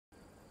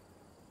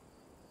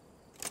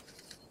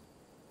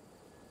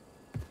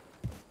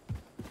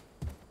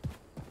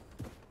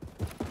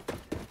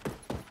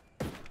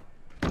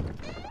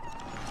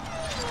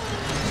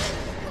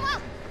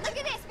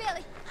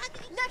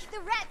The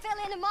rat fell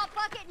into my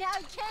bucket, now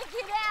he can't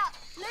get out.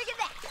 Look at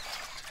that.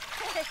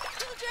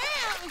 He'll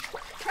drown.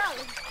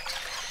 Probably.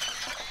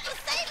 Well,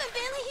 save him,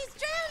 Billy. He's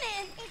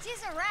drowning. It's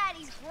just a rat.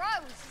 He's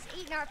gross.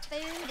 He's eating our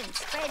food and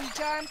spreading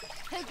germs,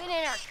 pooping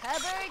in our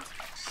cupboards.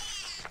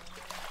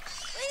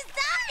 He's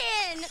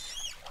dying.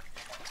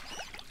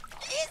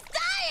 He's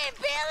dying,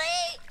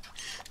 Billy.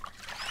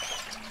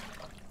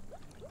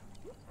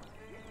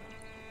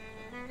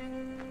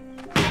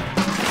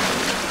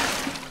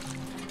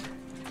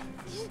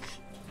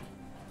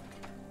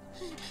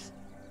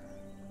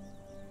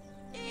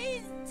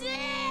 He's dead!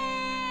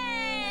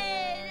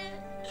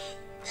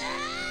 Ah!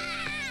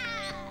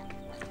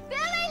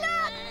 Billy,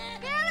 look!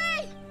 Billy!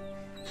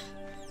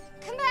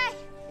 Come back!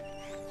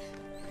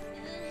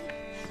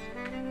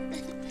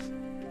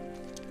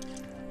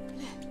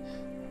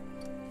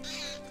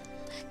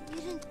 You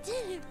done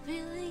did it,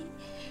 Billy.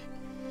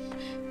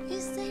 You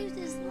saved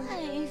his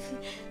life.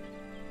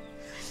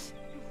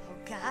 Oh,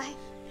 Guy.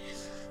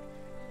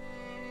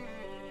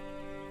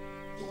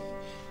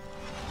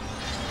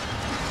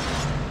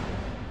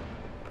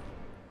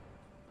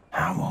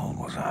 How old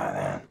was I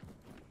then?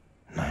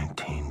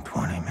 19,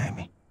 20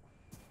 maybe?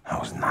 I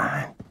was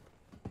 9,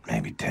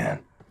 maybe 10.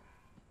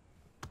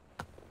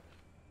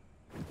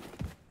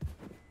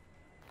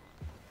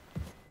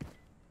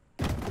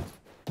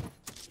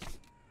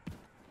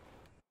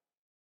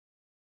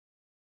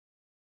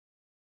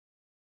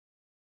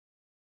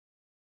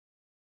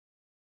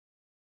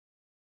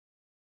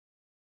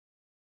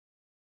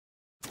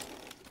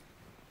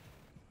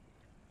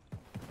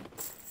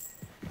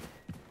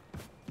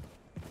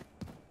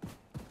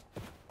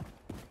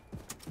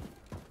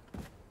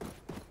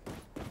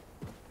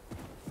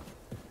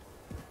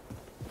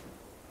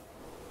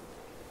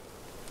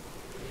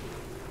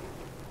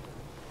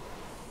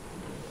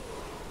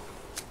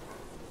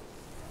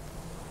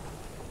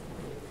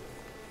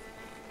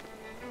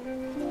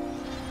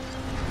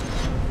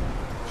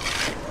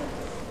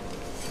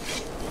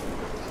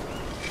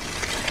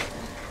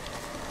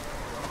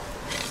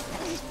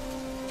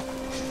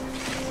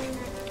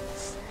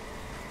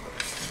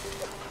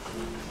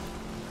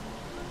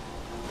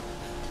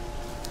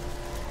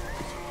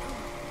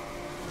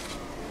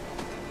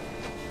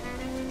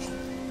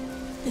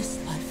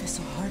 This life is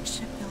a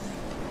hardship, Billy.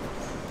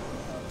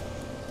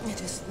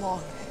 It is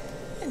long,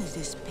 and it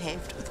is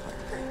paved with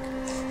heartbreak.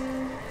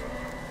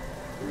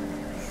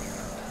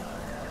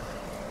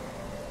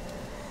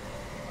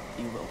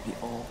 You will be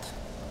old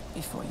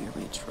before you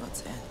reach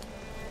road's end.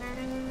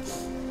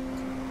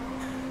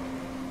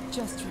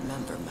 Just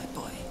remember, my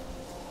boy,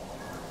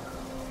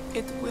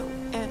 it will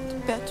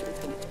end better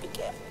than it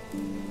began.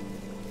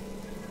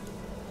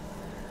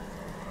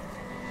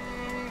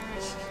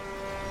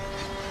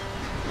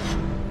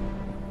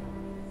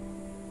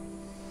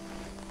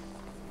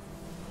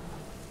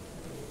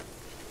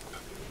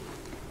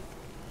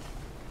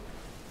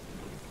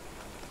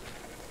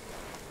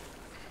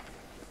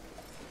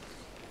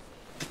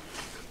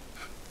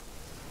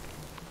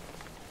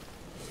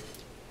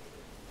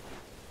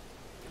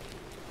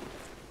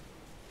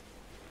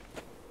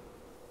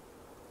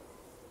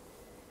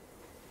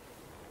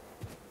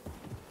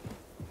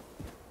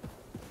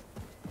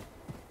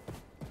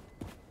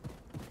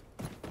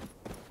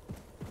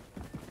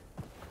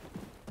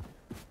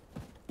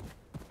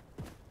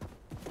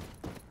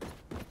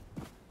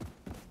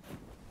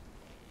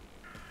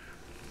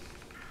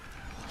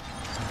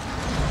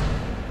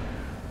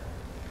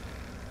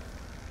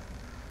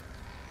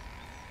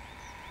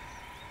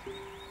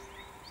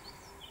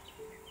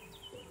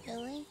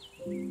 Billy?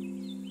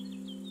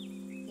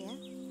 Yeah?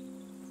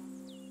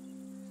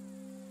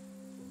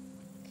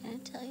 Can I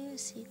tell you a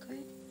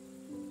secret?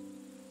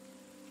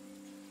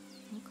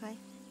 Okay.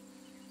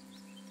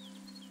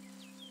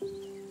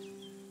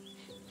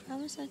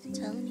 Promise not to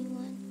tell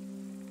anyone.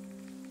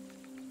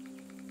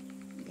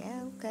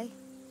 Yeah, okay.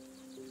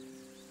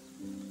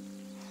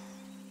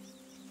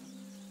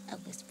 I'll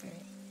whisper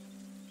it.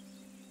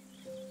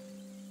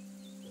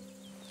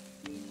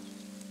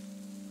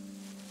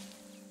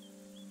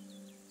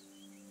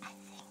 I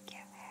think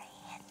you're very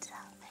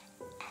handsome,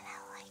 and I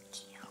like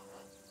you.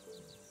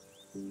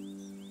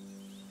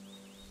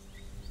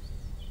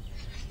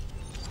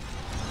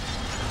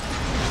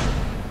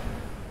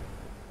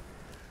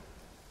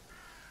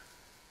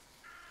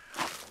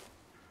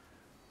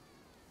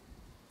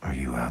 Are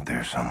you out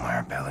there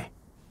somewhere, Billy?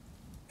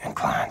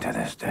 Inclined to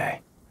this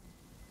day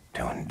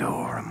to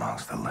endure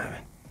amongst the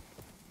living?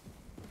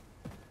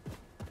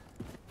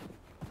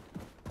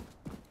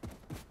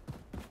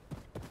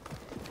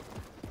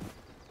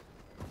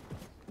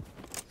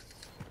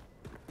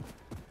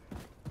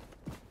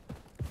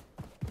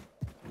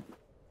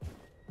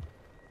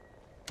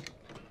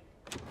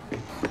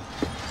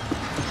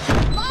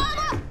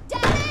 Mama!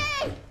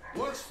 Daddy!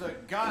 What's the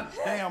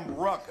goddamn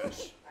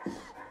ruckus?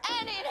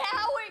 Annie and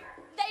Howie,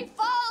 they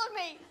followed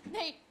me.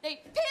 They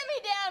pinned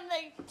me down.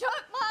 They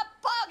took my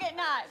pocket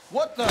knife.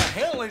 What the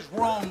hell is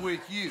wrong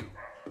with you?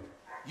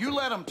 You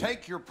let them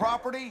take your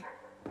property,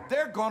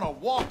 they're gonna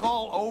walk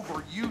all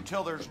over you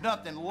till there's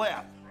nothing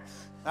left.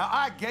 Now,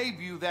 I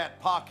gave you that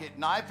pocket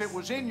knife. It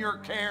was in your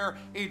care.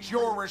 It's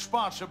your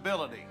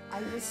responsibility.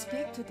 I will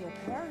speak to their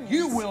parents.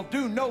 You will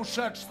do no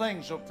such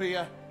thing,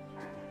 Sophia.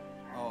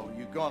 Oh,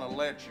 you gonna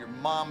let your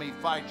mommy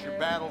fight your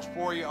battles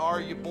for you, are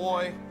you,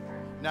 boy?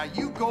 Now,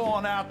 you go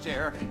on out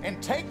there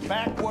and take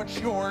back what's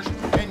yours,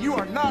 and you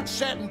are not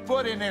setting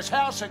foot in this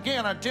house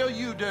again until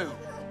you do.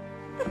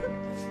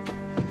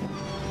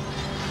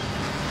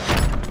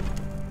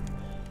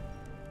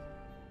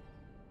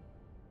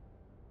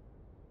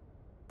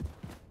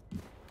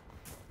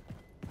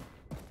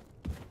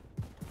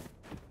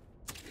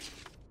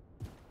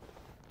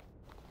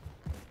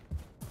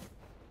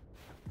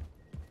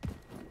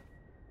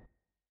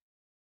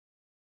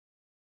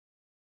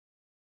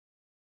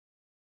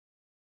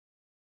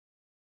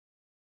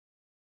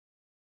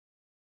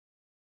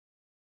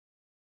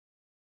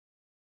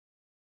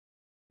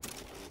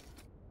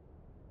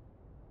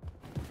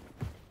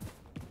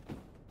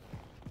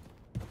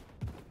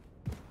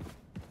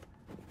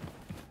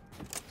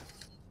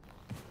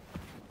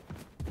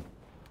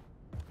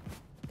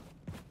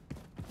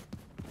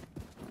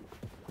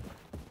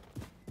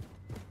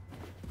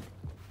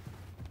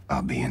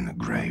 I'll be in the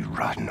grave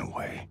rotting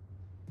away,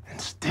 and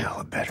still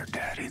a better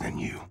daddy than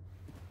you.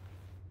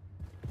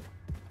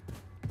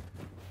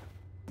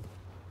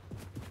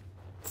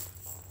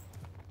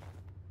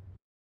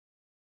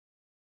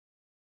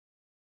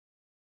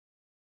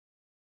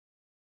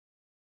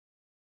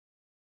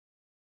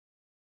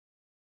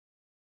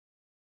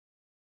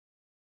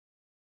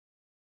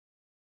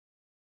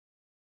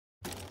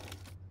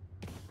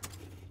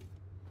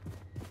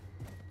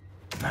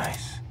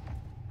 Nice.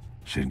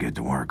 Should get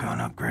to work on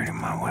upgrading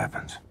my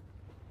weapons.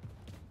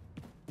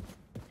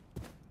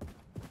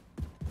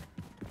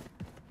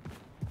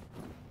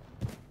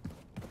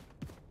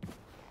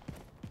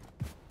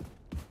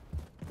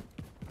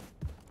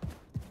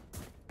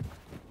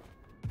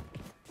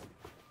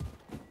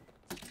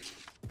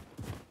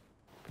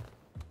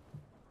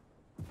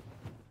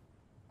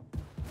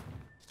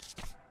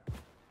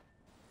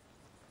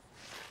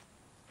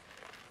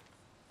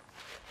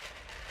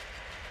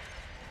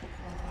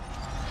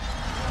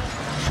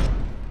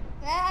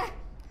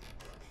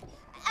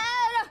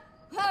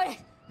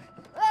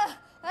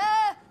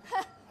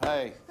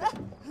 Hey.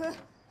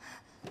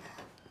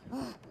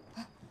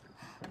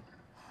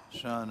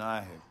 Son,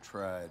 I have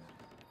tried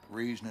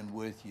reasoning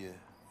with you.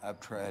 I've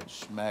tried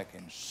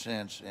smacking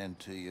sense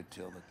into you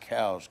till the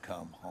cows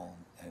come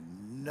home,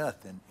 and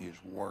nothing is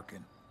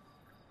working.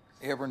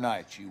 Every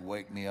night you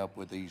wake me up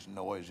with these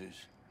noises.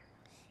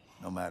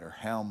 No matter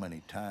how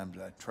many times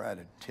I try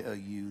to tell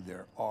you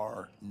there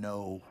are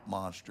no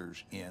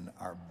monsters in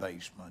our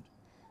basement.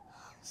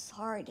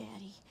 Sorry,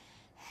 Daddy.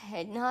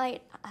 At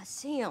night, I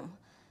see them.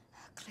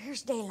 Clear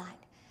as daylight.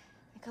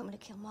 They're coming to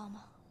kill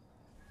Mama.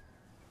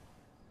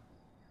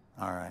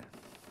 All right.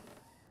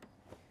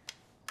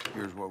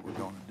 Here's what we're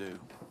gonna do.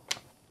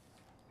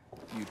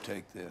 You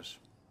take this.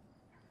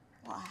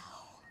 Wow.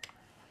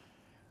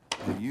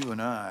 Now, you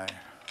and I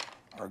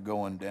are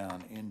going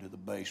down into the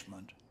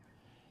basement,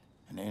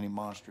 and any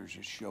monsters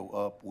that show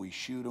up, we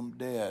shoot them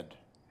dead,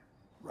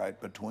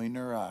 right between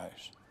their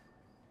eyes.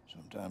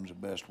 Sometimes the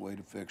best way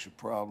to fix a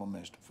problem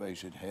is to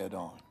face it head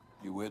on.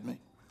 You with me?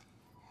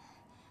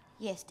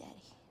 Yes, Daddy.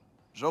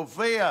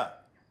 Sophia,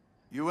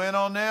 you in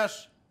on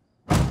this?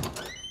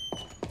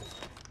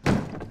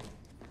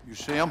 You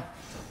see them?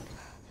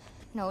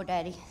 No,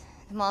 Daddy.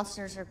 The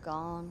monsters are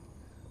gone.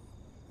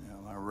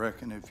 Well, I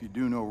reckon if you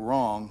do no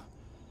wrong,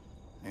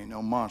 ain't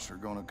no monster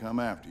gonna come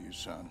after you,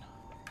 son.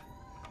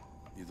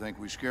 You think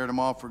we scared them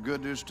off for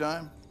good this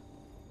time?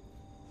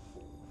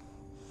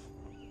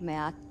 May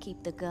I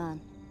keep the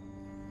gun?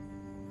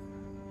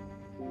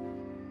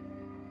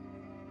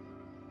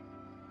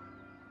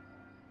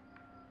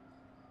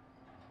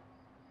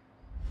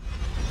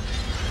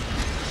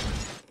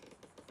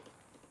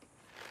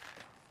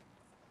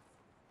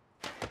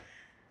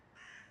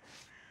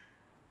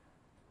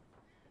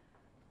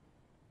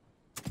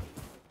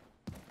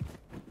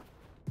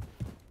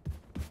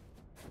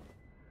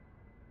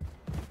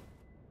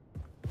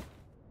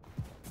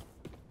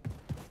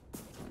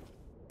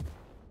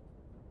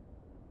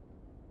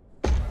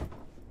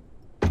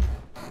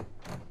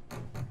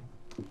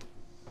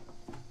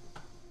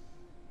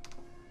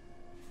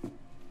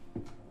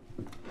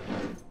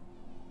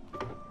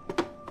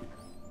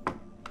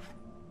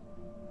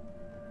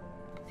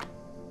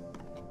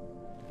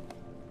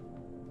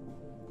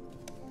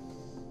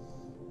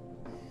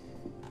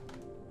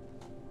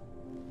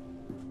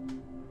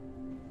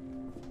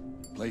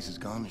 Place has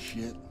gone to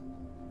shit.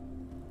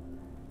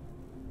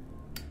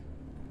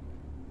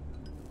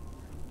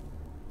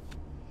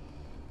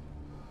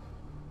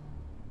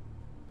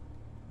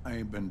 I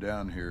ain't been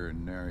down here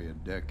in nary a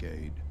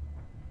decade.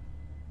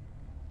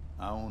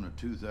 I own a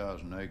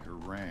 2,000-acre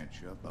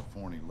ranch up by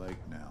Forney Lake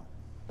now.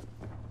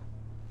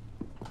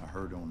 I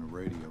heard on the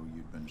radio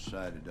you'd been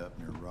sighted up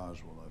near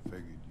Roswell. I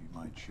figured you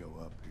might show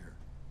up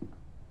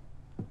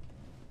here.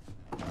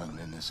 Running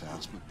in this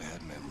house with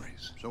bad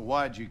memories. So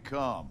why'd you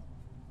come?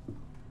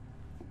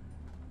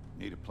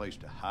 Need a place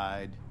to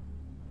hide?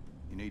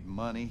 You need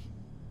money?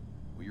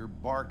 Well, you're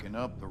barking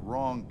up the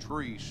wrong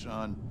tree,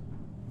 son.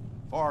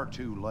 Far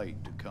too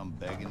late to come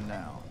begging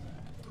now.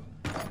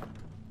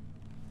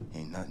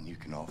 Ain't nothing you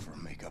can offer to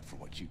make up for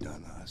what you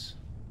done to us.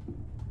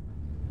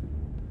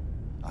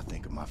 I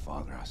think of my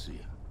father, I see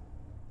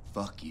a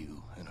fuck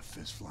you and a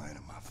fist flying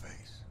in my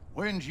face.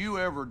 When'd you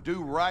ever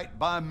do right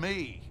by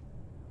me?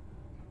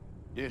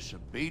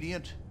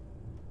 Disobedient,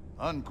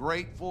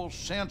 ungrateful,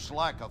 sense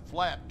like a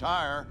flat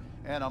tire,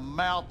 and a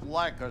mouth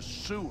like a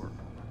sewer.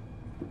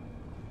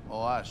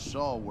 Oh, I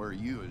saw where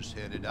you was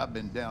headed. I've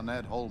been down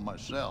that hole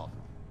myself.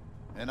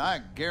 And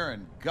I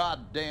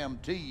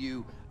guarantee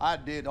you, I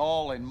did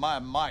all in my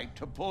might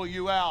to pull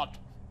you out.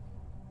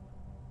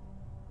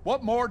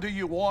 What more do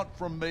you want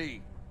from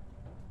me?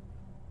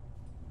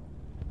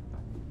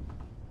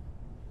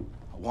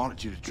 I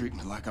wanted you to treat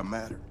me like I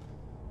mattered.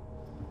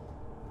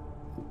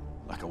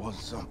 Like I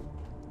wasn't some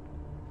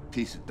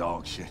piece of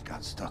dog shit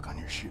got stuck on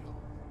your shoe.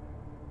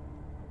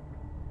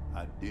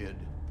 I did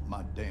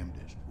my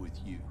damnedest with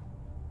you.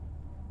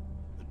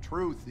 The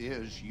truth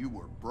is, you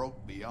were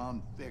broke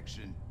beyond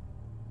fixing.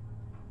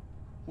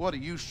 What are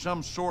you,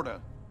 some sort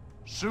of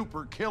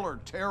super killer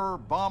terror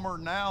bomber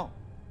now?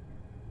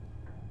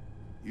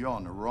 You're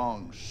on the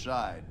wrong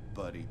side,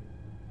 buddy.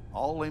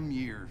 All them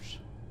years,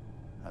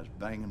 I was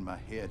banging my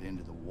head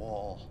into the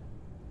wall,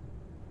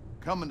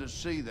 coming to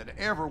see that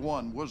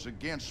everyone was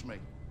against me.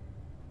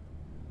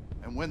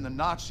 And when the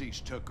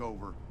Nazis took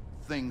over,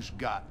 things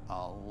got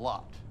a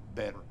lot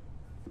better.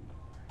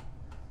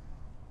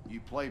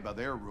 You play by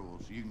their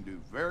rules, you can do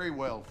very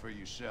well for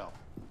yourself.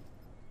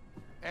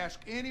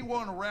 Ask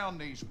anyone around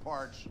these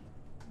parts.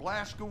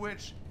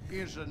 Blazkowicz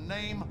is a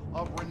name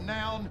of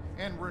renown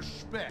and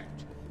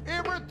respect.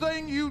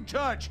 Everything you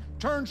touch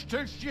turns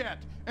to shit,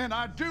 and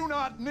I do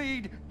not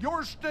need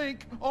your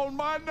stink on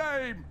my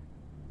name.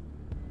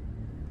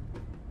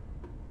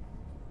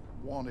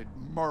 Wanted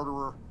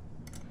murderer.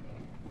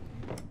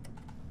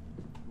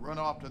 Run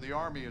off to the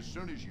army as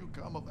soon as you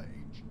come of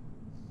age.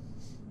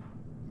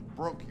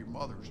 Broke your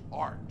mother's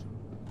heart.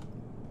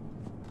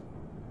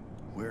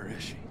 Where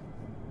is she?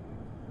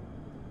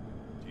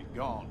 She's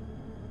gone.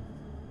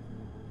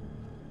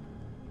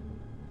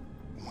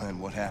 When?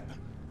 What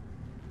happened?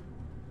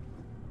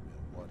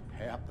 What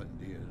happened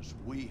is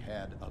we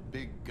had a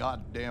big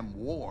goddamn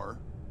war,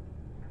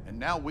 and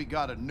now we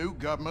got a new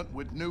government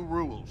with new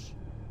rules.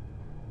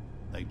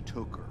 They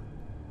took her.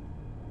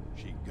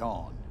 She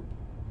gone.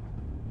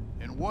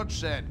 And what's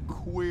that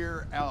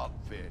queer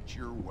outfit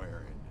you're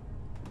wearing?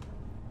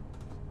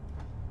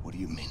 What do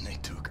you mean they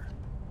took her?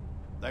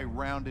 They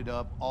rounded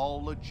up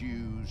all the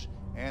Jews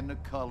and the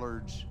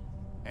coloreds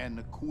and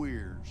the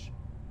queers.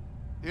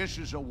 This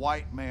is a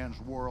white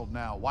man's world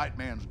now. White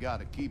man's got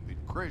to keep it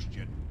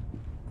Christian.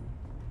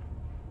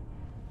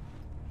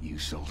 You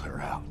sold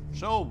her out.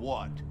 So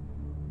what?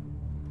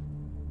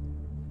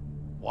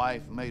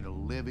 Wife made a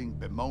living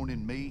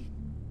bemoaning me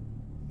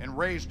and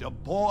raised a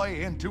boy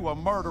into a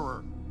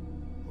murderer.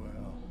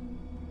 Well,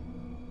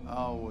 I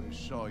always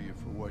saw you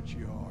for what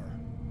you are.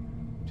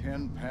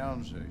 10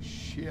 pounds of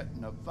shit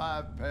in a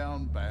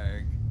 5-pound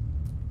bag.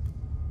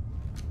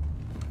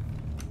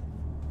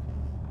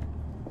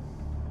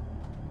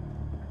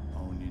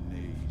 On your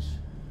knees.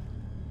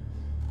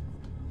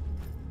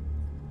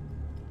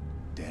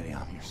 Daddy,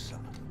 I'm your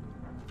son.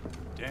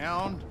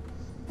 Down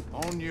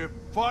on your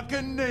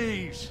fucking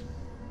knees.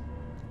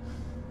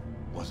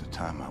 Was a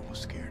time I was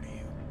scared of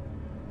you.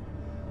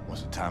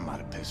 Was a time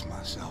I'd have pissed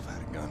myself,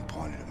 had a gun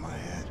pointed at my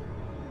head.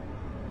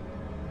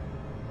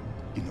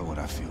 You know what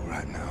I feel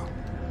right now?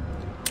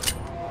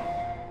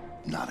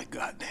 Not a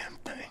goddamn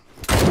thing.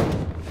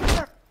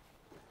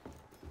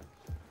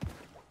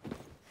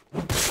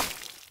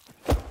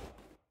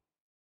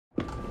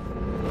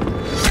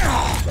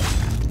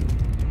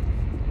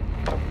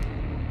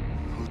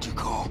 Who'd you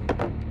call?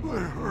 I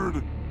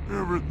heard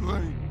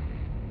everything.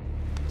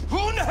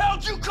 Who in the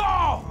hell'd you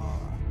call?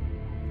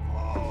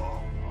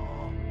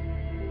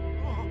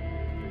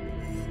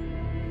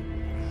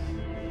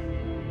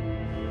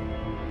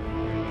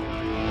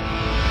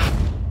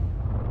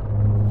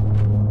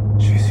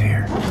 She's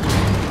here.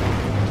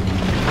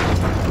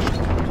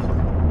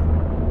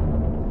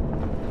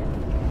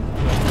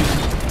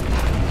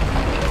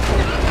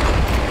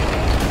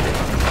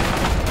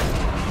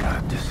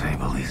 Gotta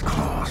disable these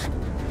claws.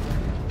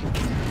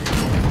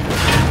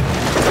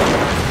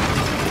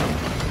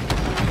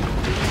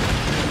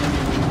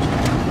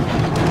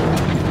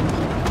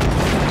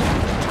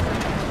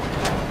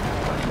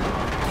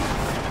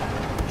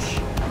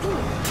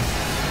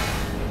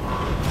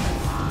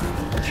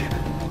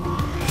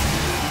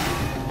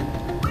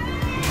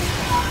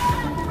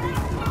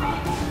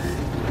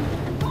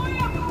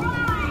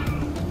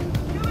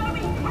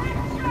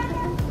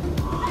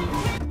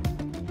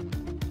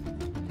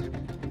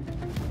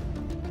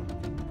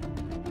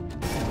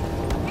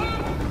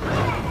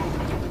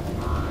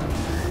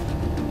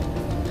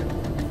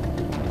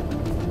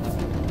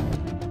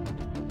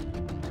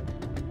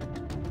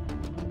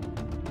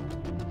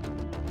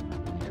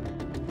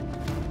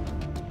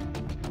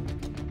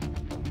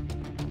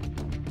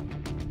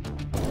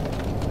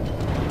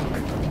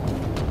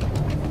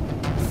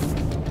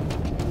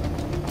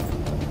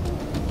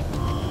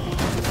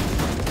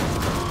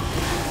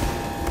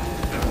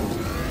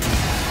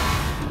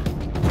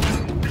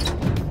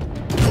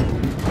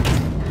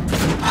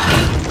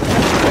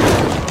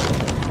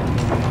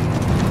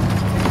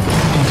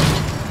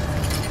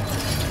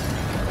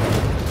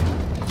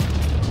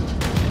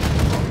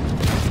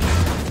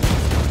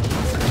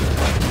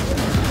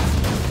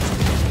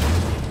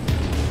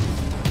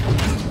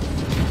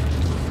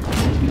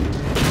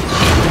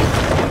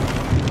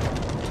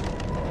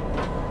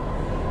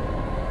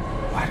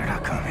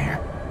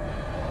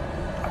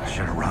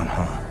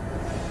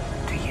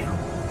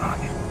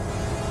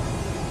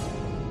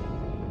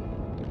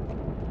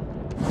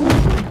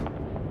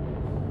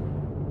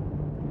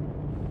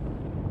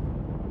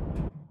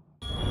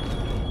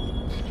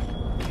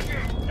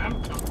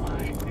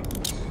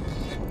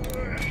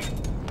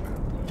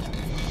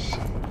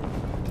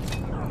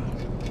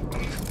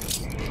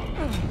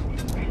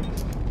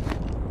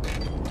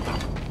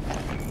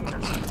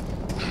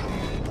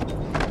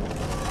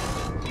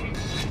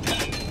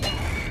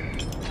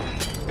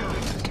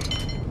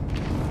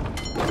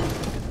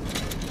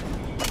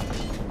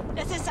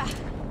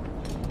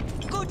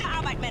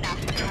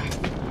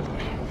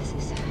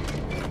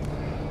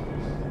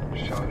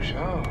 So.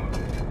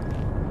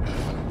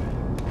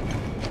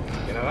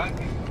 You know what?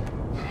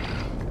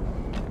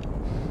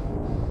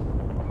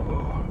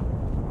 Oh,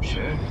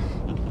 schön.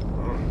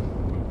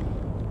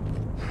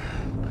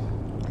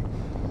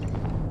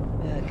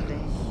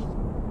 Wirklich.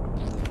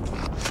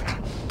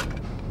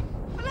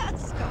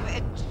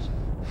 Blaskowitz.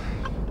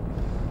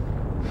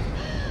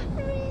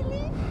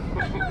 Really?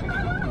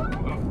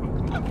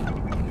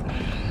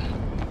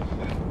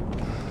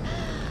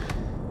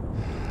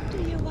 Do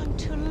you want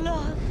to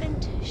love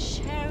and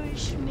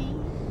cherish me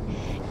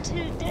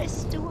till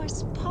death do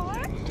us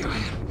part?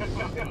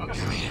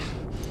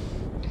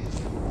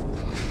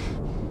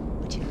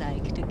 Would you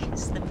like to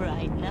kiss the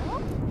bride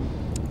now?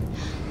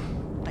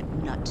 But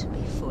not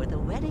before the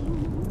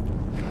wedding.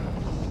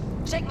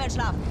 Schick mir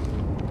Schlaf.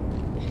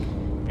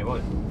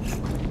 Jawohl.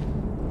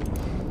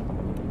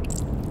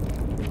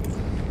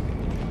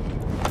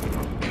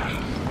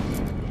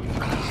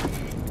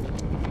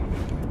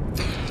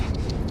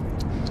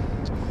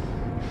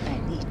 I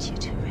need you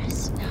to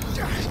rest now.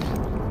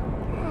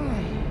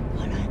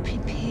 While I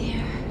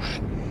prepare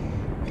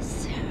the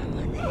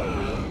ceremony.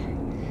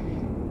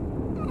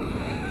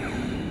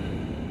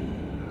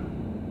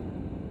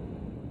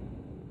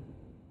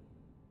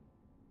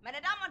 Meine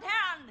Damen und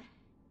Herren,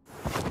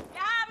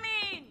 wir haben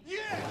ihn!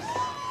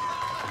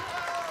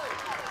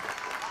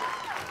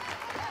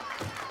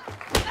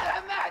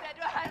 Mörder,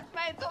 du hast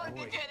meinen Sohn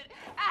getötet!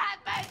 Er hat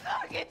meinen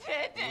Sohn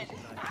getötet!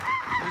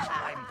 Ruhig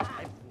bleiben,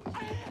 bleib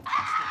ruhig.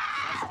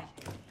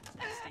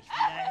 Setz dich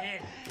wieder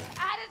hin.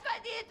 Er hat es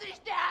verdient zu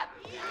sterben!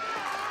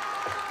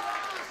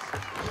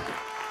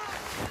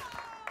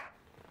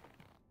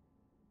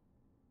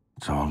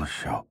 It's all a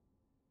show.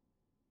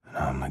 And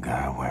I'm the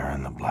guy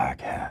wearing the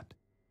black hat.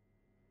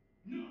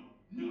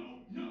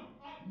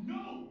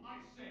 No,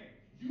 I say,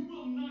 you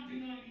will not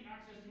deny me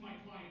access to my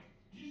client.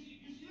 You see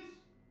this?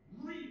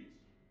 Read it.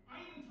 I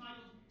am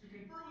entitled to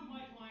confer with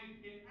my client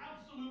in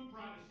absolute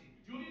privacy.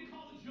 Do you want me to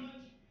call the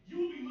judge?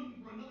 You will be looking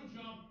for another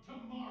job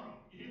tomorrow.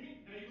 You hear me?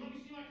 And are you gonna let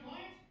me see my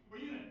client? Or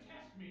are you gonna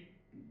test me?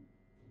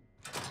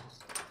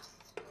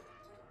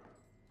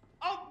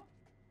 Oh!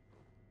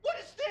 What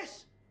is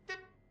this?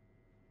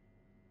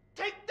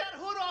 Take that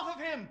hood off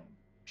of him!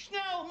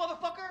 Schnell,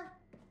 motherfucker!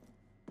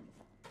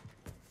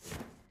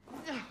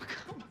 Oh,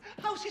 come on.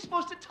 How's he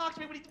supposed to talk to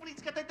me when he's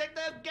got that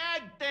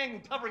gag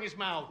thing covering his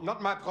mouth?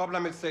 Not my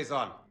problem, it stays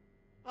on.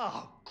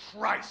 Oh,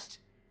 Christ!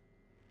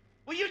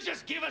 Will you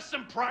just give us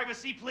some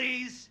privacy,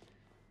 please?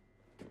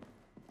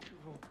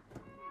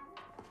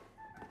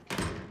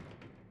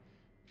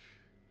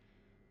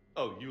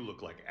 Oh, you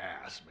look like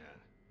ass,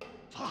 man.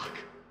 Fuck.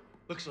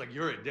 Looks like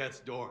you're at death's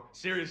door.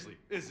 Seriously,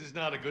 this is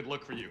not a good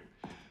look for you.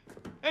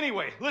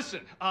 Anyway,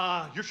 listen,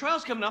 your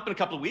trial's coming up in a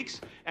couple of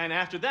weeks, and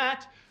after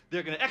that,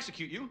 they're gonna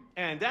execute you,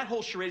 and that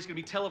whole charade is gonna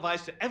be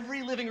televised to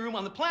every living room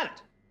on the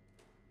planet.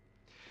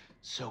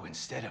 So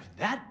instead of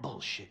that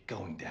bullshit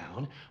going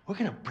down, we're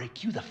gonna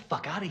break you the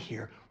fuck out of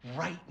here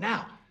right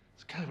now.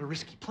 It's kind of a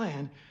risky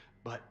plan,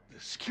 but the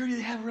security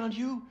they have around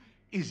you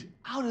is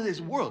out of this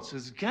world, so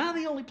it's kind of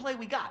the only play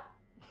we got.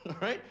 All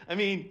right? I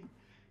mean,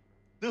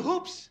 the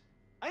hoops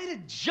I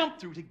had to jump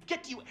through to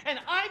get to you, and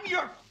I'm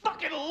your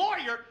fucking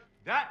lawyer.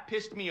 That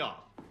pissed me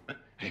off.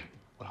 Hey,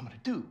 what I'm gonna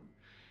do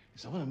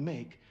is I'm gonna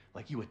make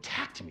like you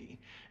attacked me,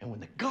 and when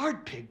the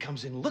guard pig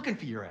comes in looking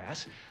for your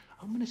ass,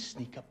 I'm gonna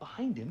sneak up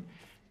behind him,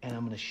 and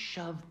I'm gonna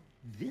shove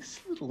this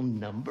little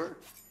number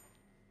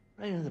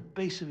right into the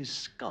base of his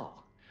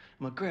skull.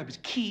 I'm gonna grab his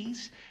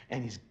keys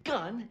and his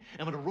gun, and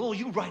I'm gonna roll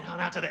you right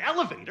on out to the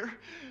elevator,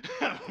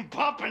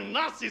 popping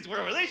Nazis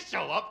wherever they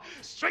show up,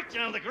 straight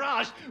down to the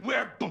garage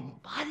where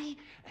Bombati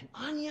and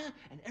Anya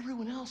and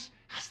everyone else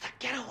has the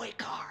getaway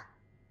car.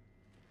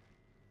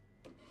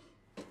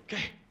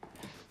 Okay,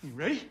 you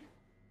ready?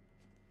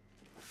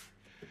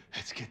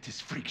 Let's get this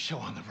freak show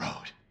on the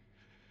road.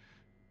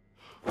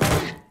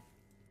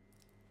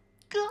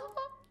 Go.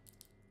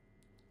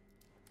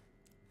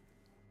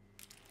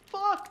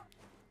 Fuck.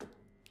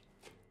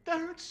 That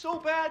hurts so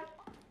bad.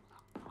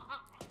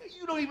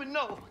 You don't even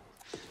know.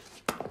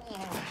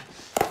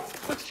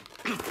 Let's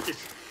beat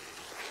this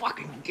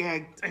fucking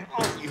gag thing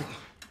off you.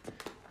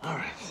 All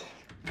right.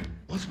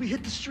 Once we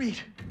hit the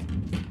street,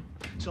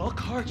 it's all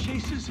car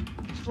chases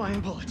and flying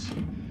bullets.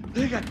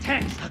 They got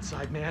tanks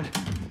outside, man.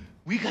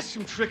 We got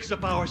some tricks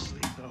up our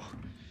sleeve, though.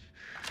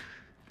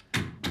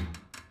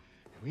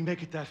 If we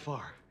make it that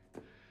far,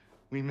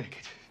 we make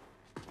it.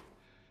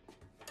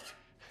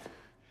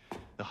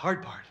 The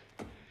hard part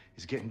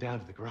is getting down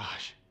to the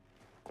garage.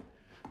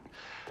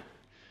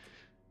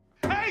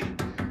 Hey!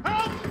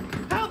 Help!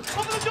 Help!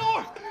 Open the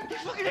door! He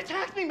fucking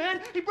attacked me,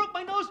 man! He broke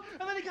my nose,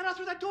 and then he got out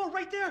through that door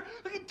right there!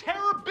 Fucking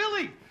Terror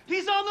Billy!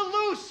 He's on the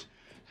loose!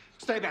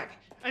 Stay back.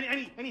 And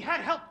he had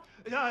help.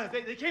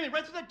 They came in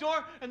right through that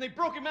door, and they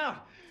broke him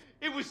out.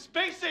 It was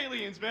space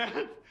aliens,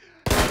 man!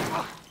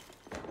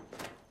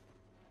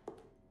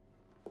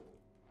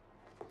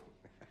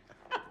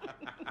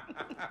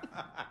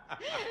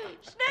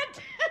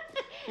 Schnitt!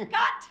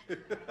 Cut!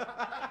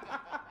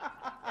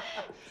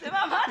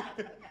 Zimmermann,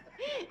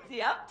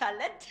 Sie haben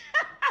Talent.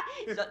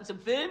 Wir sollten zum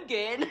Film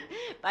gehen,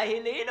 bei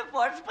Helene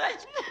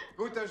vorsprechen.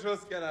 Guter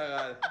Schuss,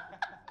 General.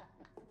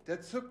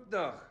 Der zuckt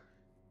noch.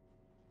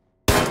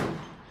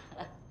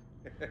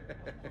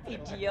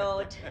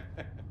 Idiot.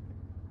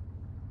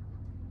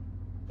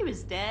 He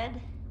was dead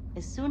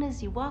as soon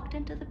as you walked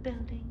into the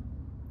building.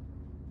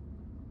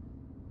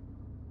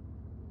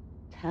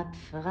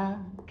 Tapferer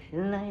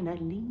kleiner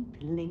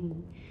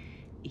Liebling,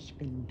 ich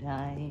bin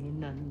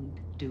dein und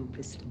du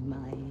bist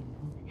mein.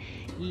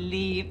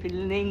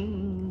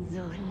 Liebling,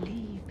 so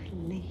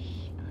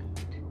lieblich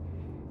und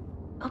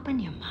open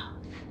your mouth.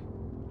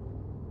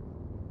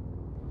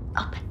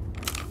 Open.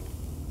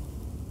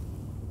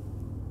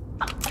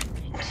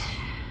 Open it.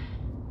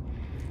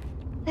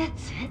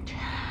 That's it.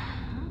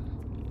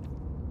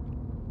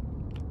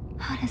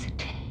 How does it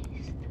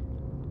taste?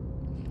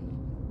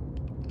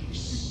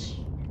 Shh.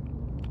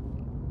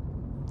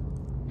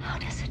 How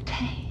does it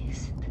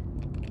taste?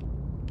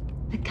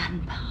 The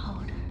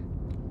gunpowder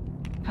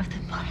of the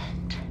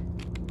bullet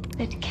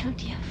that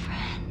killed your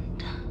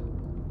friend.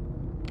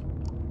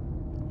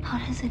 How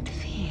does it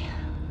feel?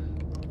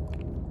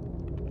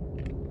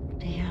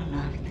 Do you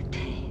love the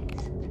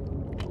taste?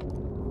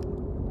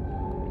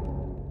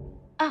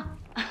 Oh.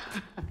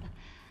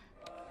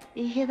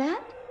 You hear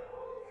that?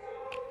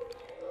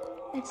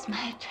 It's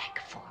my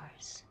attack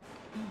force.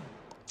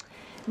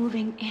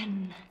 Moving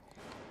in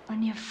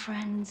on your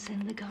friends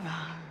in the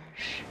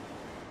garage.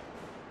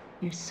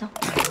 You're so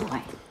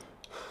boy.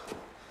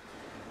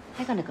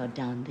 They're gonna go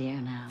down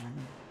there now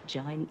and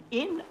join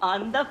in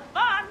on the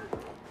fun.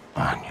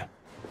 Anya,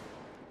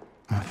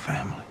 my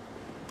family.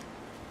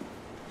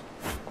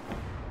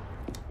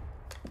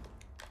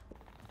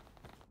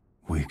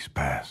 Weeks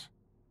pass,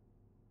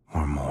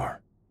 or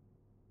more.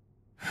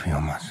 Feel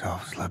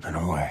myself slipping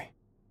away.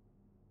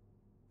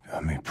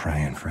 Got me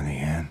praying for the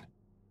end.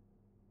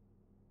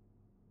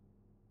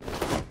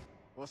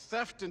 For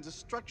theft and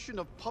destruction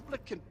of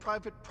public and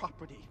private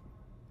property,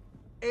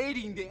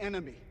 aiding the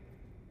enemy,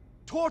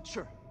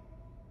 torture,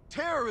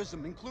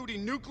 terrorism,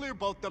 including nuclear,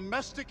 both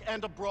domestic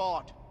and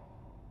abroad,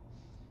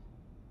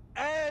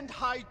 and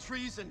high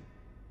treason.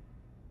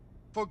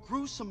 For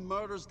gruesome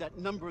murders that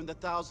number in the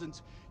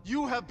thousands,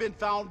 you have been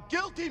found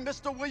guilty,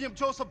 Mr. William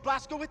Joseph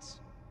Blazkowicz.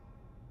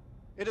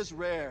 It is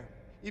rare,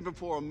 even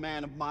for a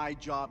man of my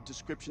job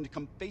description, to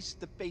come face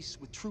to face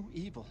with true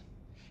evil.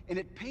 And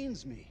it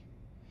pains me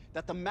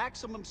that the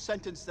maximum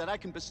sentence that I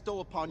can bestow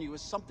upon you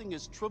is something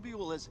as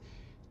trivial as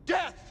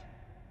death!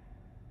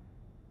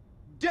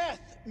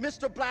 Death,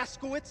 Mr.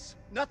 Blazkowicz!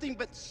 Nothing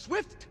but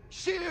swift,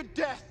 sheer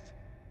death!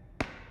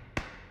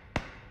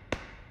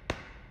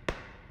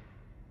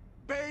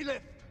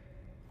 Bailiff!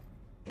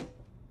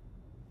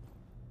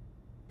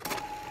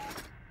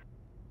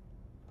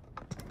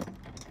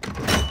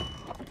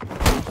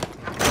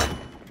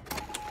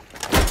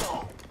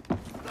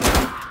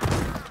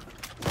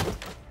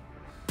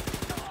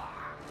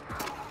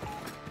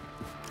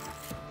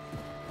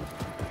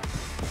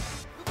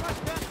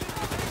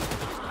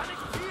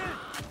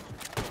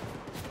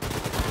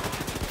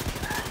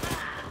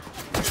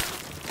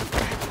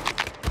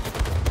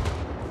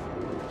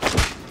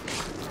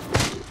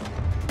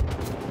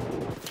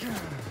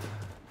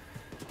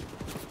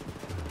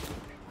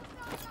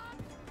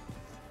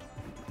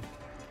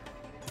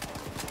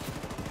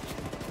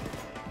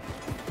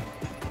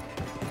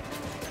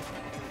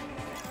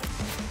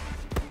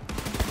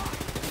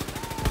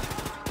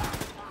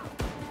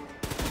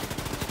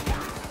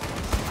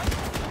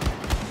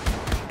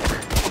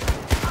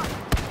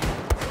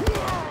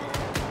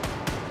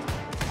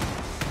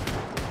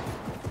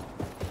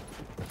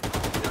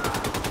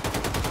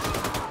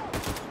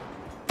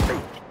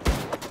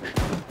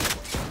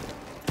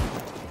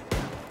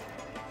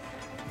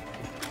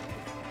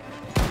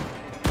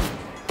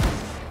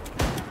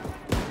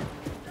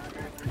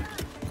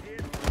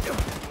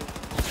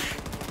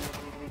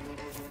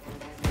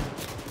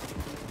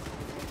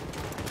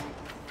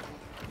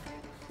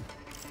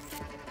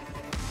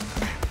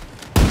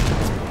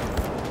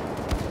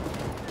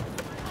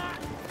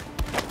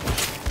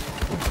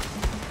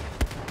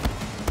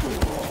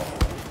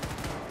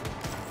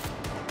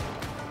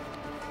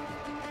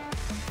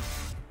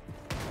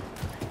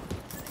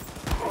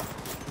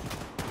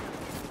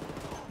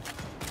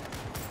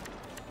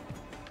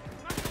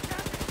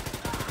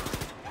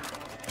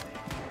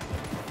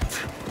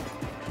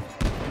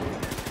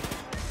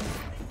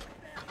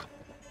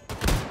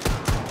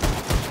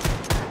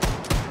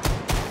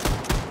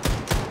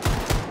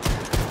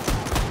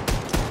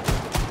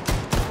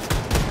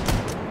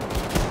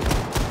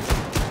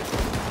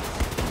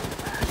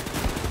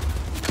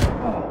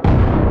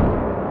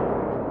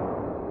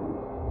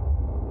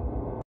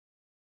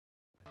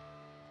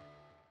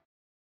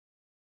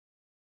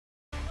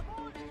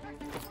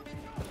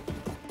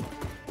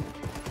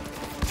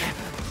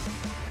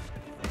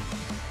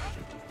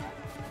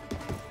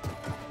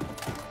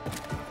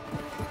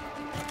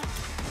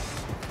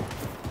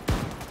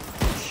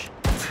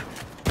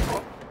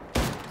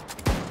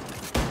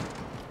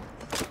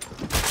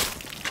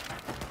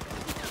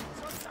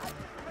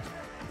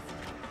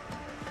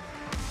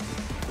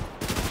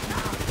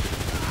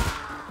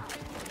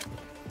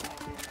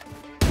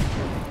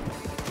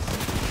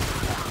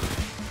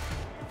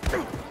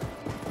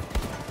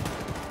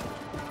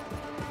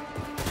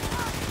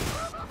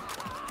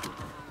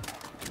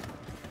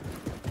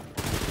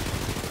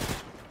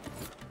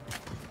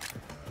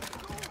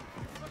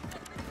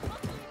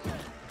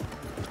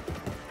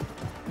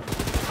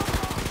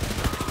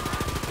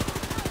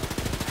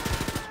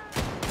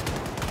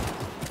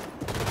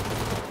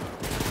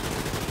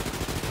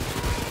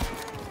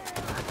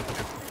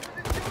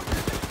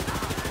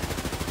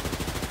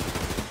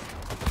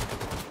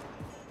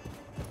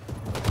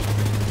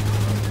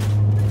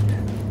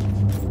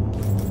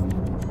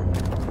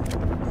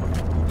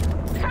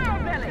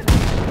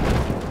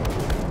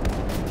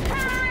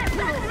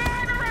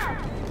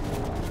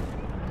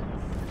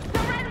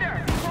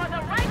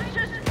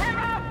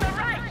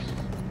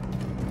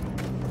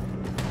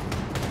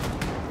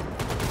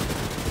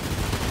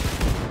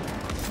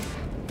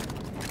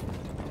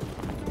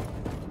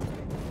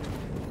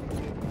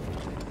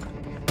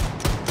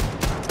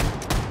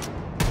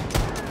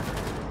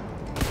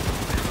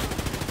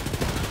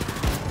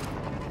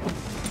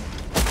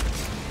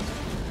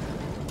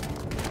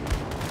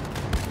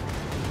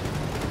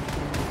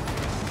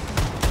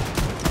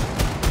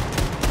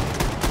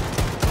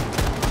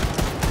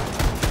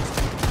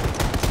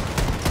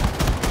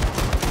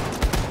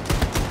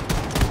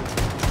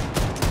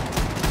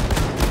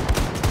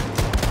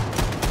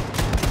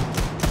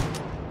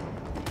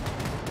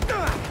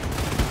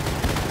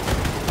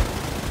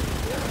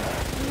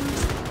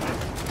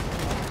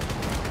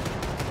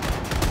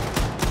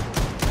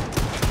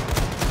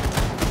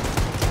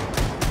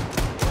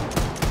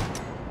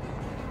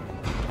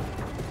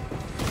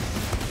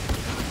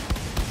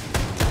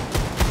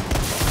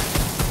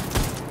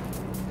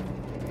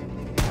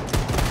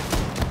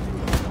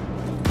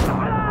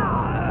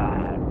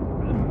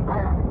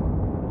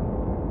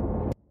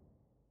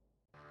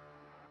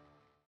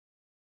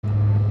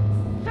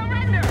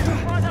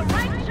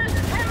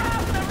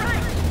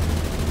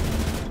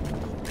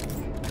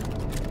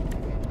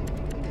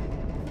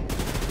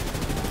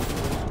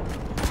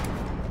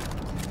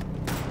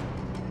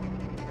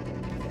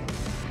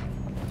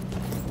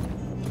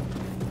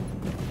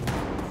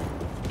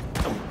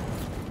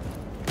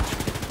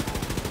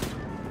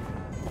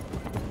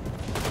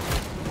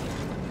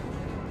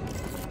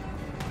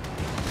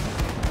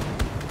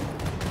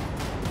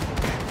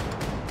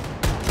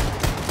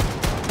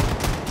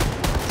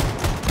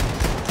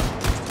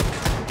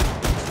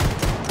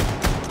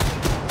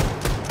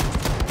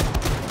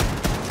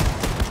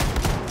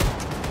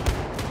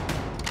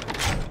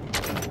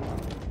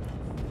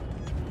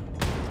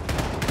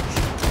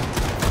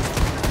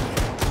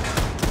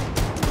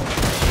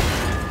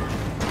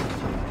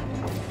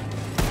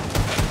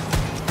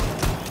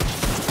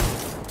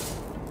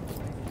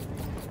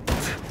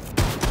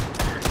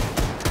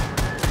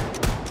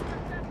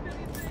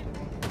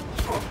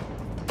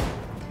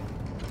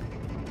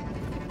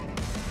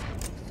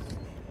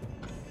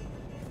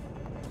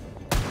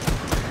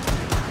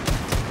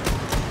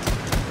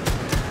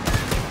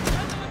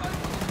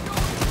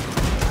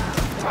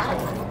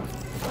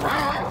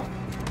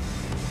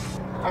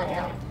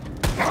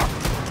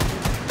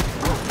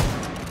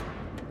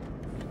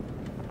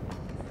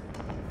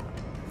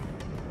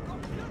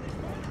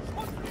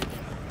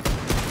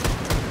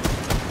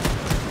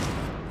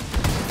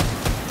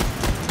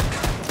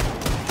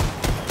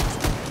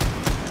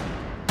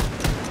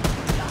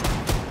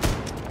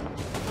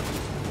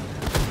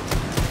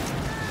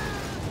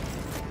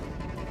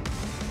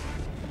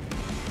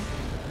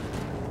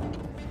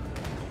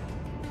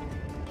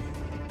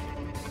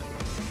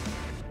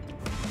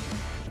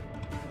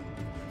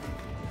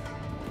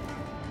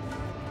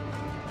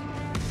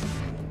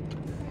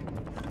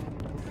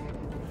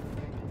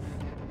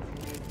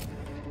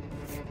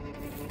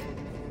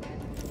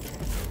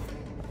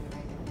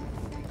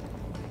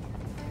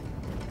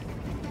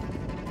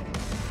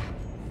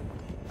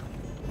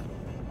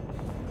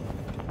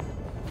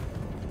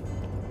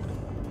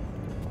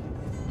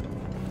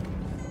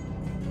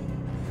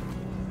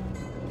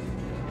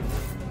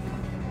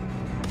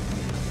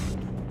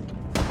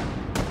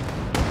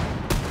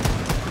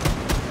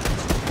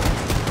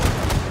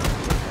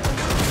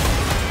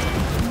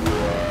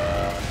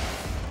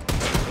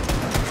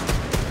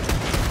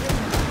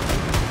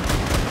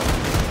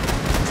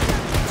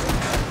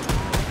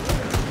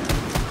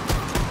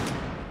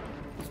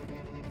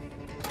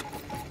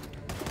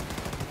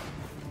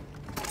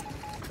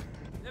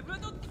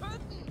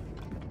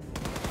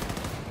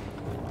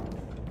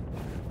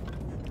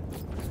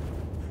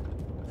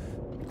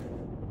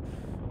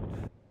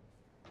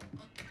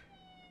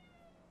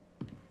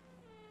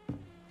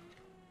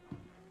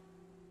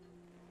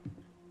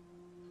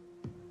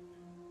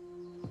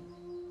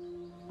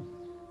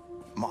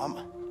 Mom.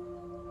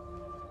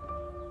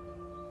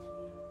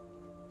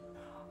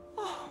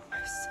 Oh,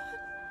 my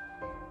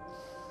son.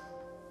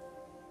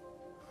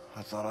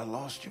 I thought I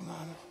lost you,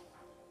 Mom.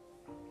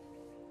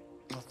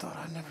 I thought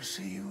I'd never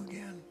see you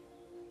again.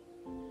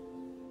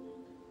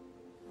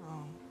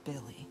 Oh,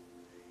 Billy.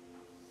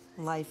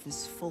 Life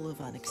is full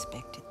of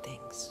unexpected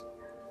things.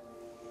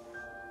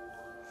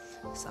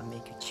 Some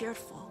make you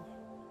cheerful,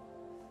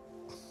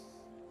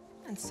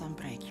 and some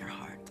break your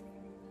heart.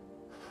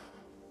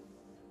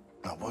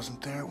 I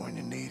wasn't there when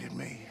you needed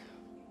me.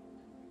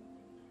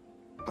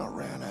 I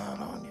ran out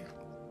on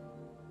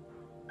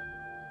you.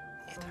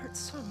 It hurt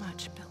so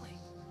much, Billy.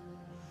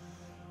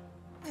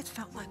 It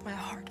felt like my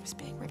heart was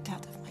being ripped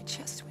out of my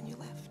chest when you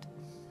left.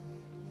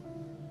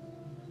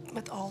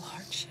 But all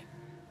hardship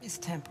is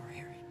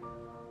temporary.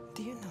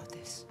 Do you know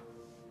this?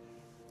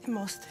 And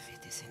most of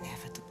it is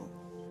inevitable.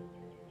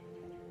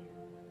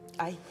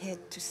 I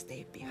had to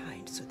stay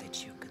behind so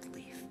that you could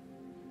leave.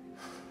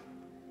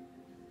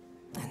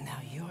 And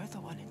now you're the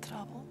one in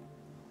trouble.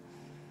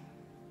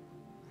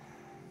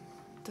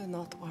 Do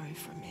not worry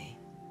for me.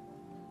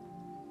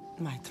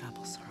 My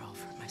troubles are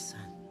over, my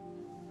son.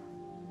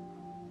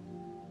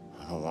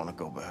 I don't want to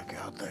go back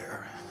out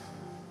there.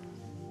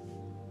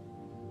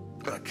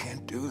 I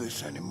can't do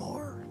this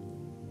anymore.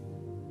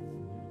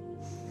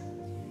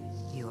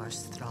 You are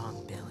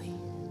strong, Billy.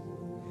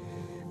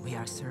 We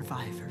are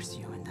survivors,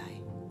 you and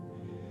I.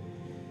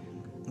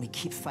 We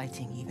keep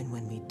fighting even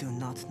when we do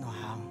not know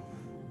how.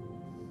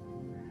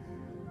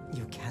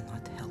 You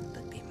cannot help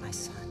but be my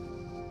son.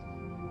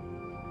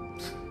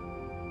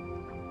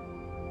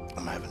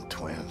 I'm having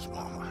twins,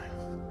 Mama.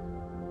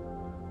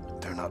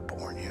 They're not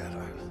born yet.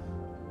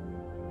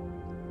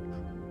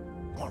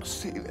 I want to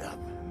see them.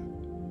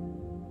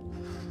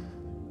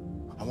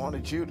 I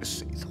wanted you to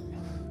see them.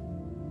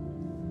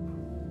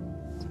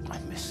 I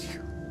miss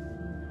you.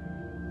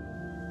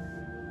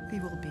 We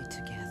will be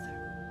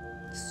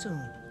together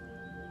soon.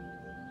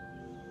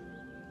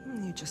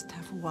 You just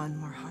have one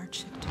more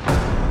hardship to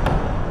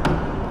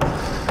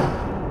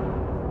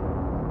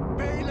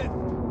Bailiff!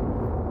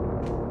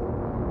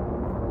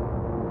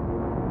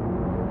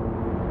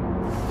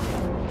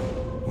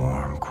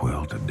 Warm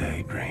quilted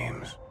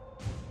daydreams.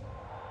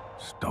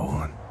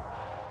 Stolen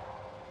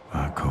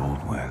by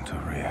cold winds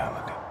of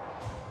reality.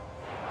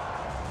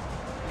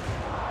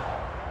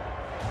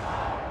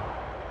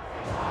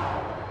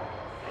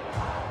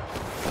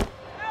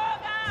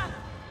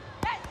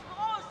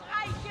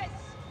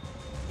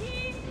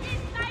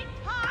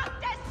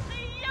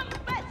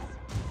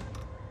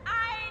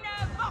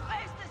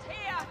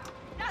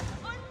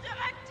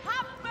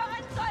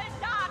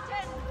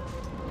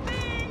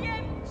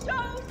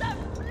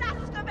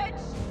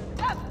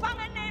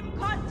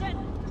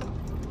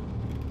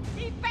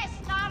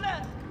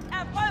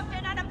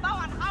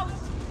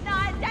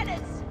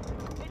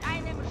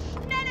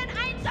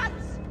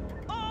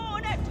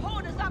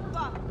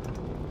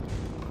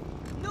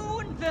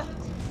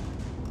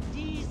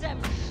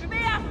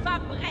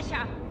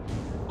 Schwerverbrecher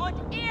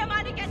und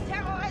ehemaligen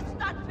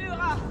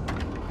Terroristenanführer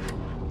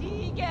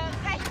die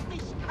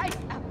Gerechtigkeit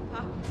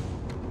erfahren,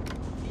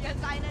 die er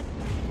seinen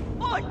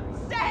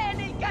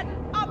unzähligen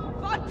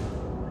Opfern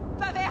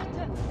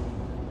verwehrte.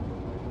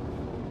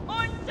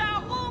 Unser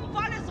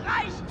ruhmvolles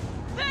Reich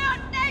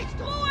wird nicht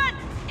ruhen,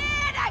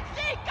 ehe der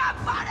Krieg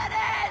gewonnen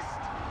ist!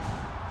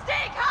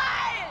 Sieg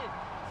heil!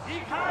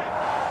 Sieg heil!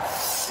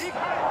 Sieg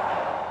heil!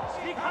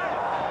 Sieg heil!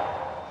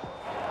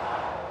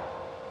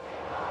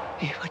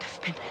 We would have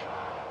been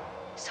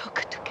so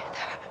good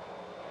together.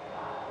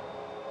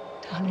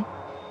 Darling,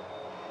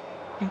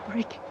 you're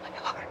breaking my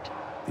heart.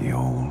 The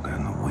old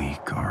and the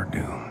weak are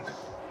doomed.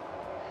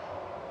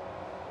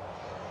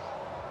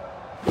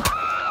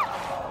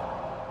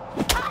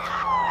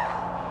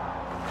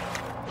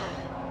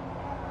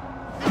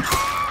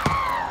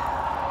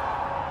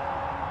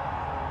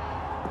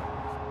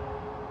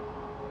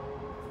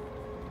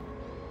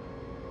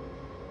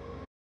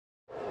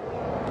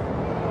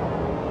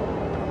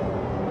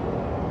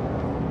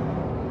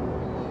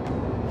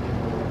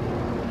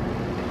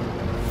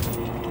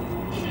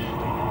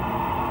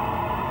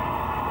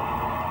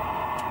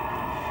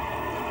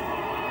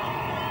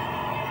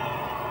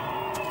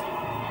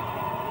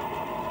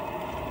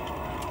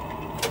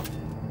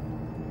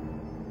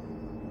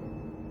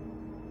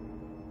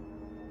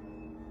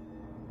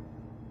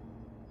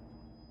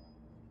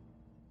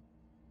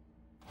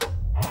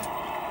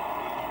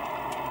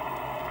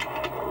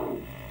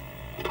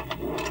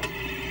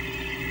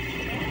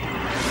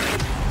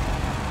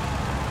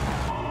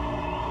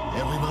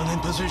 Everyone in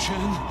position.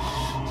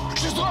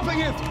 She's dropping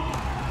it!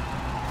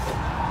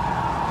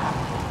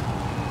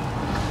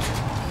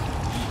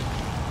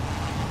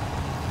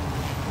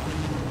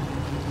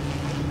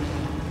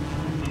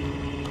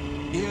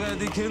 Hier at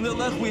the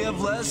Kinderlech, we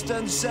have less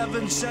than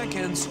 7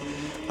 seconds.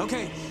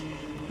 Okay,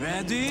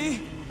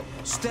 ready,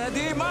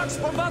 steady,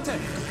 march, bombate!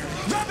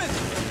 Drop it!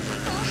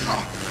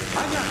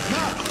 Anya,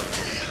 now!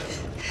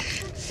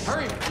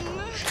 Hurry!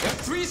 We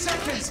have 3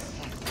 seconds!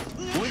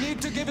 We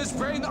need to give his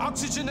brain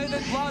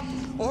oxygenated blood,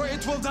 or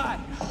it will die.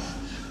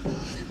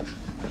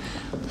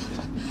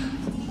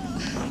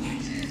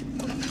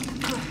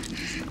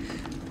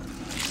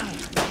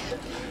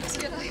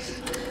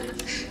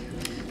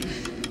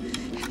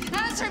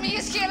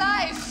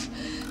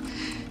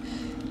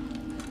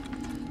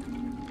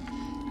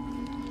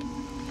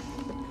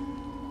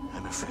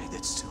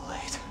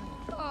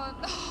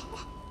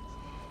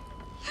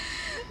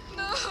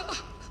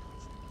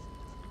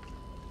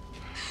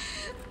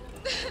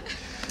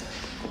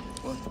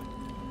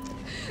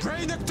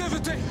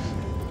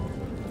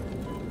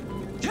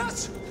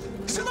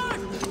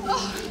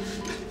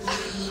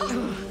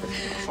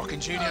 Fucking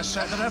genius,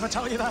 Sid. Did I ever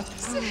tell you that?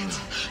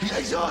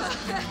 Exhaust!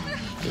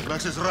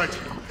 Max is right.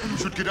 You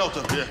should get out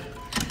of here.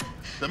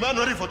 The man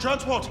ready for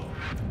transport?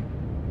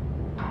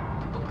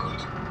 Oh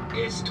Gott,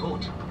 ist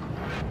tot.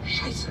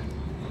 Scheiße.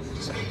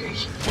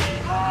 Disengage.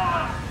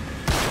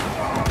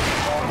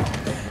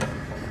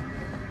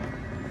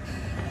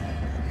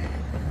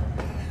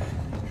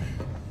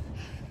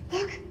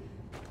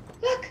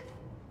 Look!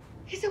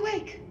 He's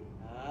awake.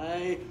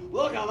 Aye,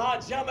 look at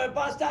that German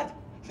bastard!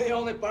 The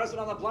only person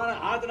on the planet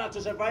hard enough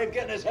to survive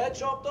getting his head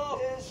chopped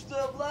off.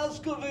 Mr.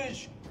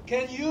 Blazkowicz,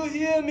 can you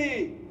hear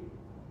me?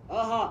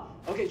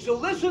 Okay, so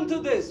listen to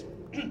this.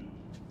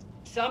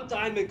 Some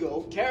time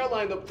ago,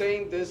 Caroline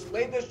obtained this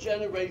latest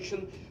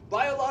generation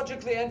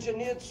biologically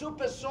engineered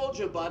super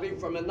soldier body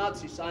from a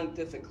Nazi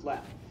scientific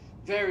lab.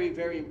 Very,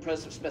 very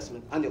impressive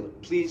specimen. Angela,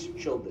 please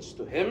show this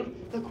to him.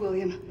 Look,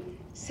 William,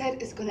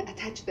 Sid is gonna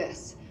attach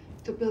this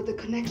to build a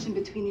connection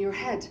between your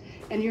head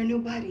and your new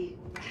body.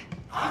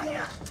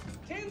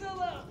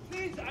 Kindler,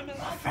 please, I'm an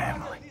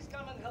family. Please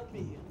come and help me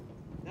here.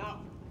 Now,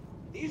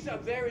 these are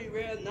very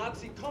rare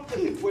Nazi combat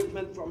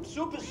equipment from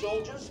super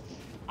soldiers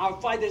our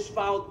fighters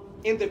found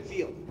in the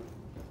field.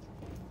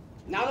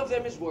 None of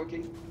them is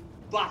working,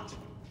 but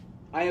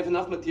I have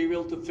enough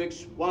material to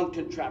fix one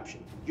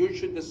contraption. You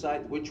should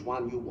decide which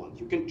one you want.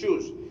 You can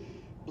choose.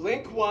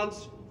 Blink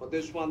once for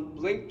this one,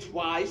 blink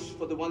twice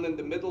for the one in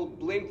the middle,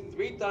 blink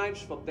 3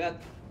 times for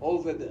that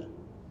over there.